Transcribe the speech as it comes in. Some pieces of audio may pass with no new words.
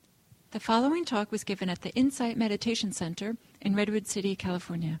The following talk was given at the Insight Meditation Center in Redwood City,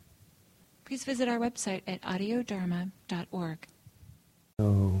 California. Please visit our website at audiodharma.org.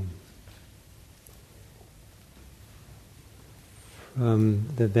 So, from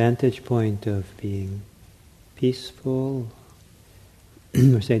the vantage point of being peaceful,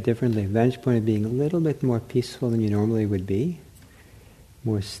 or say it differently, vantage point of being a little bit more peaceful than you normally would be,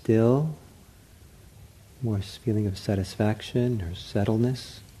 more still, more feeling of satisfaction or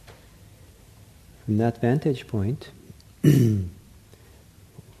settledness. From that vantage point,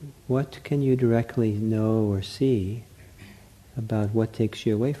 what can you directly know or see about what takes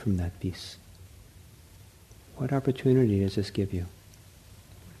you away from that peace? What opportunity does this give you?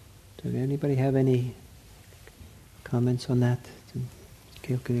 Does anybody have any comments on that?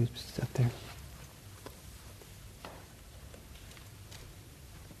 Gil, can you stop there?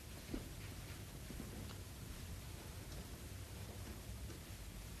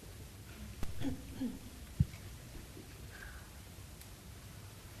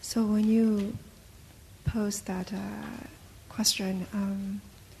 So when you posed that question,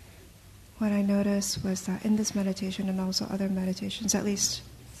 what I noticed was that in this meditation and also other meditations, at least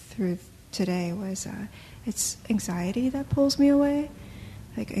through today, was it's anxiety that pulls me away,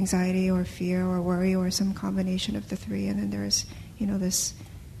 like anxiety or fear or worry or some combination of the three. And then there's, this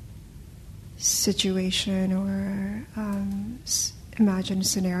situation or imagined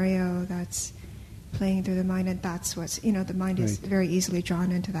scenario that's playing through the mind, and that's what's, the mind is very easily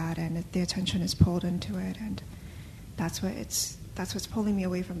drawn into that, and the attention is pulled into it, and that's what's pulling me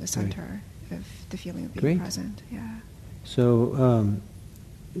away from the center of the feeling of being present. Yeah. So,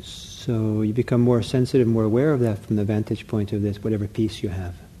 so you become more sensitive, more aware of that from the vantage point of this, whatever peace you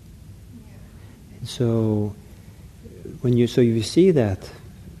have. Yeah. And so, when you see that,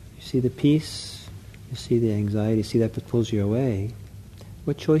 you see the peace, you see the anxiety, you see that what pulls you away.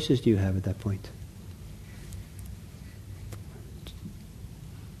 What choices do you have at that point?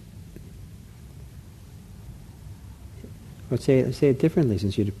 Let's say it differently,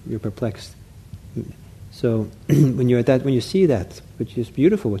 since you're perplexed. So when you see that, which is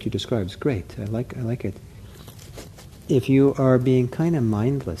beautiful, what you described, it's great. I like it. If you are being kind of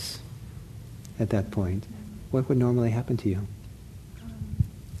mindless at that point, what would normally happen to you?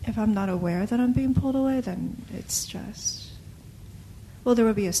 If I'm not aware that I'm being pulled away, then it's just, there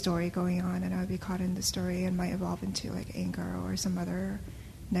would be a story going on, and I would be caught in the story, and might evolve into like anger or some other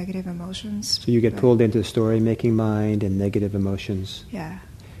negative emotions. So you get pulled into the story-making mind and negative emotions. Yeah.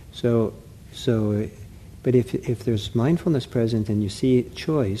 So, but if there's mindfulness present and you see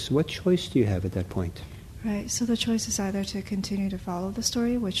choice, what choice do you have at that point? Right. So the choice is either to continue to follow the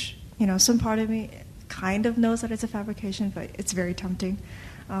story, which some part of me kind of knows that it's a fabrication, but it's very tempting.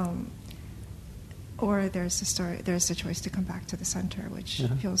 Or there's the choice to come back to the center, which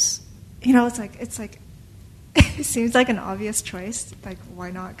feels, it's like. It seems like an obvious choice, like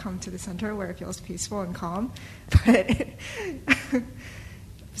why not come to the center where it feels peaceful and calm? But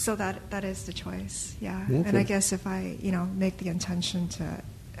so that is the choice, yeah. And I guess if I, make the intention to,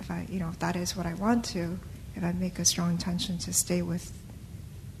 if that is what I want to, if I make a strong intention to stay with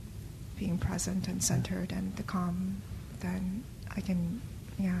being present and centered and the calm, then I can,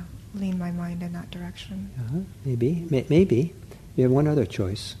 lean my mind in that direction. Maybe. You have one other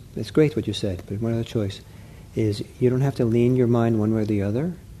choice. It's great what you said, but one other choice is you don't have to lean your mind one way or the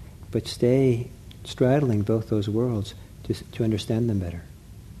other, but stay straddling both those worlds to understand them better.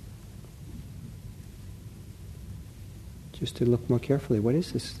 Just to look more carefully, what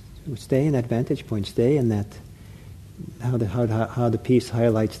is this? Stay in that vantage point, stay in that, how the peace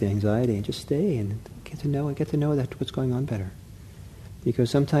highlights the anxiety, and just stay and get to know that what's going on better. Because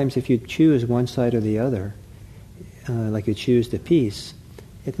sometimes if you choose one side or the other, like you choose the peace,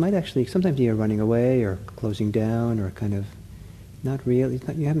 it might actually, sometimes you're running away or closing down or kind of not really,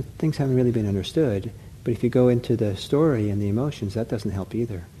 things haven't really been understood. But if you go into the story and the emotions, that doesn't help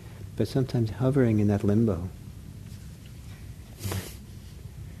either. But sometimes hovering in that limbo.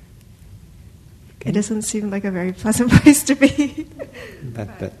 It doesn't seem like a very pleasant place to be.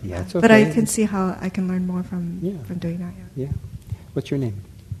 That's okay. But I can see how I can learn more from doing that. Yeah. What's your name?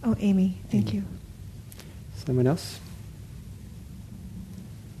 Oh, Amy. Thank you. Someone else?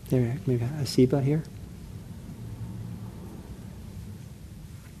 There, maybe Asiba here.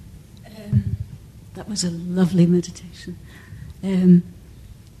 That was a lovely meditation. I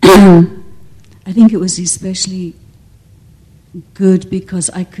think it was especially good because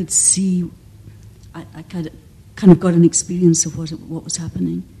I could see, I kind of got an experience of what was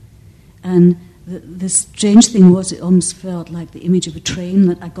happening. And the strange thing was, it almost felt like the image of a train,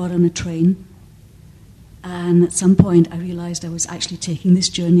 that I got on a train And at some point I realized I was actually taking this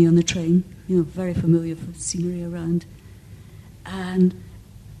journey on the train, very familiar with the scenery around. And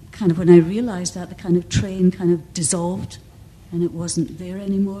kind of when I realized that, the kind of train kind of dissolved and it wasn't there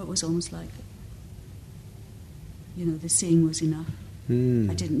anymore. It was almost like, the seeing was enough.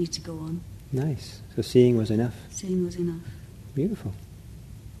 I didn't need to go on. Nice. So seeing was enough. Seeing was enough. Beautiful.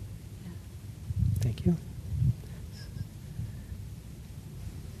 Yeah. Thank you.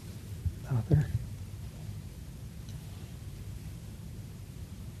 Author.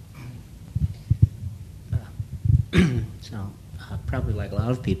 Probably like a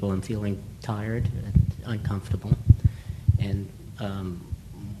lot of people, I'm feeling tired and uncomfortable. And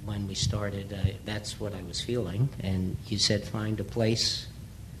when we started, that's what I was feeling. And you said find a place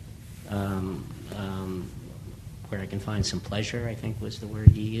where I can find some pleasure, I think was the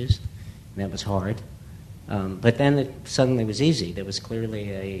word you used. And that was hard. But then it suddenly was easy. There was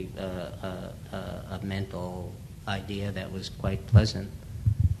clearly a mental idea that was quite pleasant.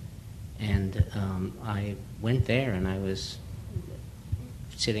 And I went there and I was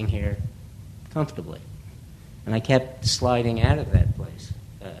sitting here comfortably. And I kept sliding out of that place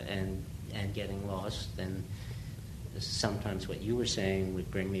and getting lost. And sometimes what you were saying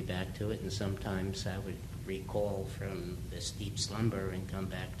would bring me back to it, and sometimes I would recall from this deep slumber and come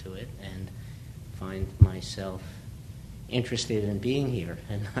back to it and find myself interested in being here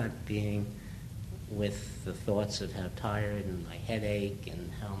and not being with the thoughts of how tired and my headache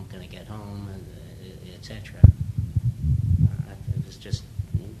and how I'm going to get home, and etc. It was just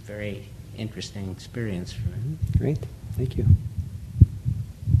a very interesting experience for me. Great, thank you.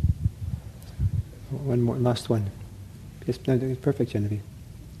 One more, last one. Yes, no, perfect, Genevieve.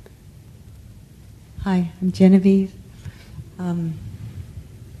 Hi, I'm Genevieve. I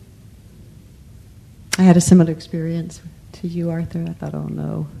had a similar experience to you, Arthur. I thought, oh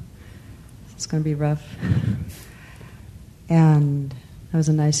no, it's going to be rough. And that was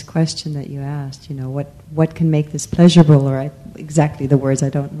a nice question that you asked. What can make this pleasurable? Or exactly the words I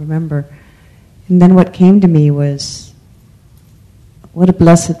don't remember. And then what came to me was, what a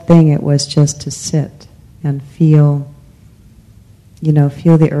blessed thing it was just to sit and feel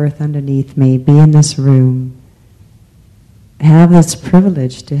the earth underneath me, be in this room, have this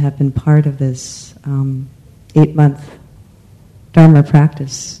privilege to have been part of this 8-month Dharma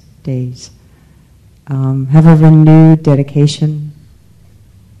practice days, have a renewed dedication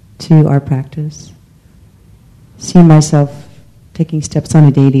to our practice, see myself taking steps on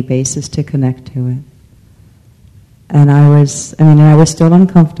a daily basis to connect to it. And I was still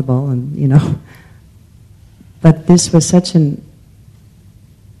uncomfortable, and but this was such an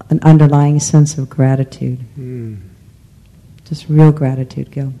underlying sense of gratitude. Just real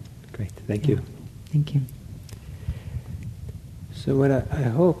gratitude, Gil. Great, thank you. Thank you. So what I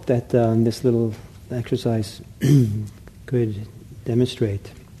hope that this little exercise could demonstrate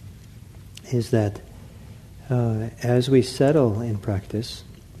is that as we settle in practice,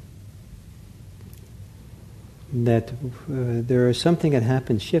 that there is something that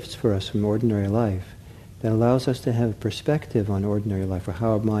happens, shifts for us from ordinary life, that allows us to have a perspective on ordinary life, or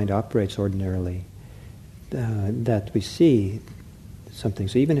how our mind operates ordinarily, that we see something.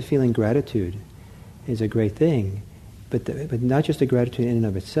 So even feeling gratitude is a great thing, but not just a gratitude in and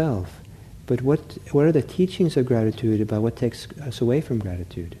of itself, but what are the teachings of gratitude about what takes us away from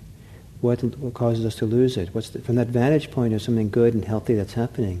gratitude? What causes us to lose it? From that vantage point of something good and healthy that's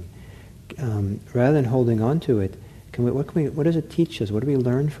happening, rather than holding on to it, what does it teach us? What do we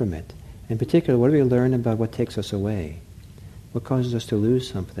learn from it? In particular, what do we learn about what takes us away? What causes us to lose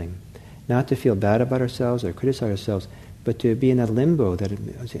something? Not to feel bad about ourselves or criticize ourselves, but to be in that limbo,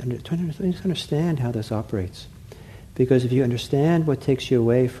 to understand how this operates. Because if you understand what takes you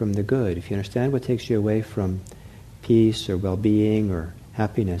away from the good, if you understand what takes you away from peace or well-being or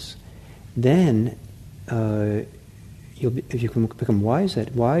happiness, then if you can become wise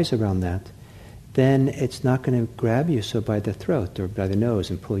around that, then it's not going to grab you so by the throat or by the nose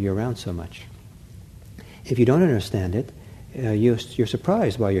and pull you around so much. If you don't understand it, you're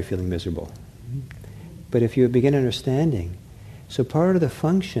surprised why you're feeling miserable. But if you begin understanding, so part of the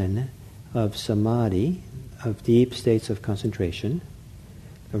function of samadhi, of deep states of concentration,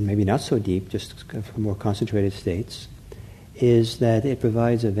 or maybe not so deep, just more concentrated states, is that it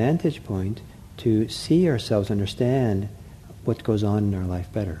provides a vantage point to see ourselves, understand what goes on in our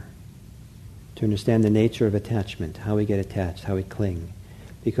life better. To understand the nature of attachment, how we get attached, how we cling.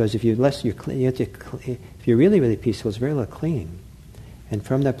 Because if you're really, really peaceful, it's very little clinging. And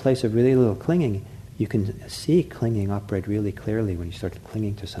from that place of really little clinging, you can see clinging operate really clearly when you start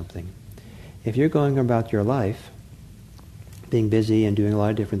clinging to something. If you're going about your life, being busy and doing a lot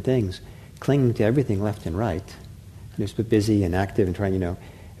of different things, clinging to everything left and right. And just busy and active and trying,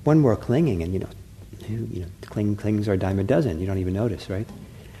 one more clinging, and clings are a dime a dozen. You don't even notice, right?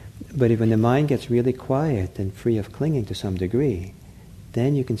 But when the mind gets really quiet and free of clinging to some degree,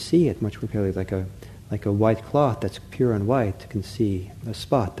 then you can see it much more clearly, like a white cloth that's pure and white can see a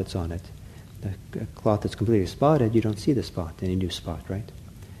spot that's on it. A cloth that's completely spotted, you don't see the spot, any new spot, right?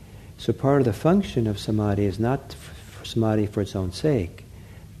 So part of the function of samadhi is not samadhi for its own sake,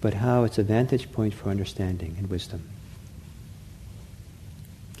 but how it's a vantage point for understanding and wisdom.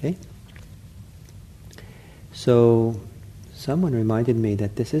 Okay? So someone reminded me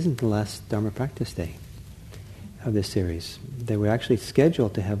that this isn't the last Dharma practice day of this series. They were actually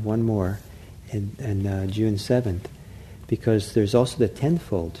scheduled to have one more in June 7th, because there's also the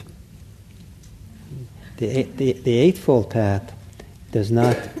tenfold. The eightfold path does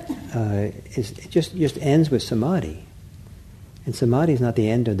not it just ends with samadhi, and samadhi is not the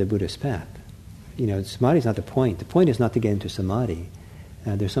end of the Buddhist path. Samadhi is not the point. The point is not to get into samadhi.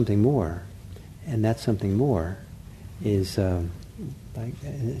 There's something more, and that something more is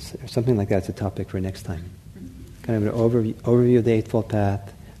something like that's a topic for next time. Kind of an overview of the Eightfold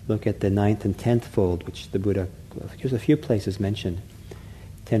Path. Look at the ninth and 10th fold, which the Buddha, just a few places mentioned.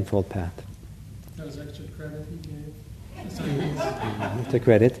 Tenfold path. That was extra credit he gave. It's a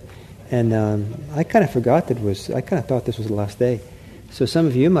credit. And I kind of forgot I kind of thought this was the last day. So some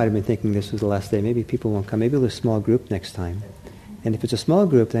of you might have been thinking this was the last day. Maybe people won't come. Maybe we'll do a small group next time. And if it's a small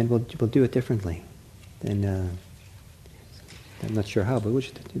group, then we'll do it differently. And I'm not sure how, but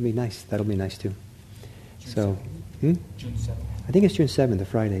it'll be nice. That'll be nice too. So, June 7th. I think it's June 7th, a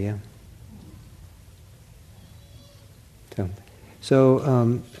Friday, yeah.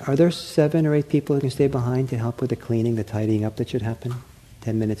 So are there 7 or 8 people who can stay behind to help with the cleaning, the tidying up that should happen?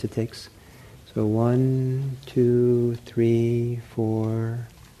 10 minutes it takes. So 1, 2, 3, 4,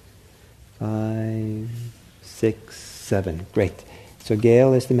 5, 6, 7. Great. So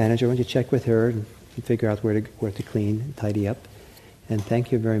Gail is the manager. Why don't you check with her and figure out where to clean and tidy up. And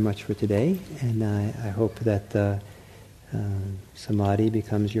thank you very much for today. And I hope that samadhi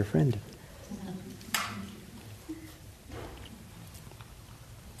becomes your friend.